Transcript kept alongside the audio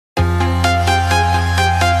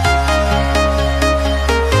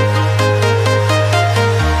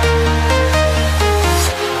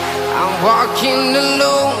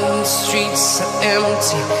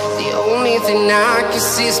reality. The only thing I can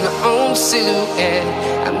see is my own silhouette.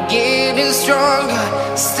 I'm getting stronger,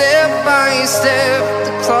 step by step.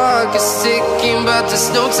 The clock is ticking, but there's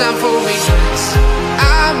no time for regrets.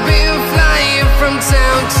 I've been flying from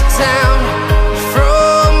town to town,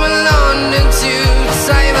 from London to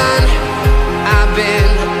Taiwan. I've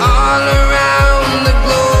been all around the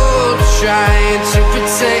globe, trying to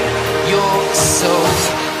protect your soul.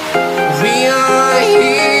 We are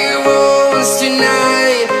heroes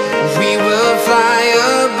tonight. We will fly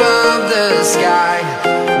above the sky.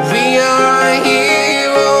 We are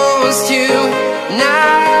heroes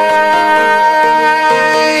tonight.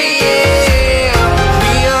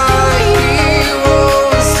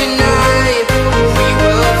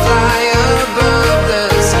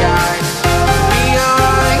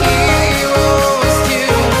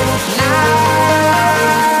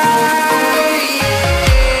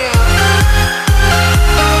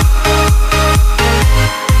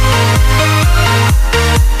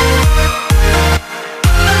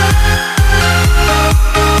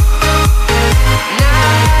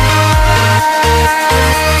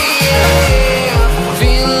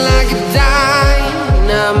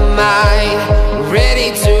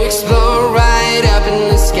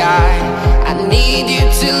 I need you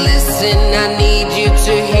to listen, I need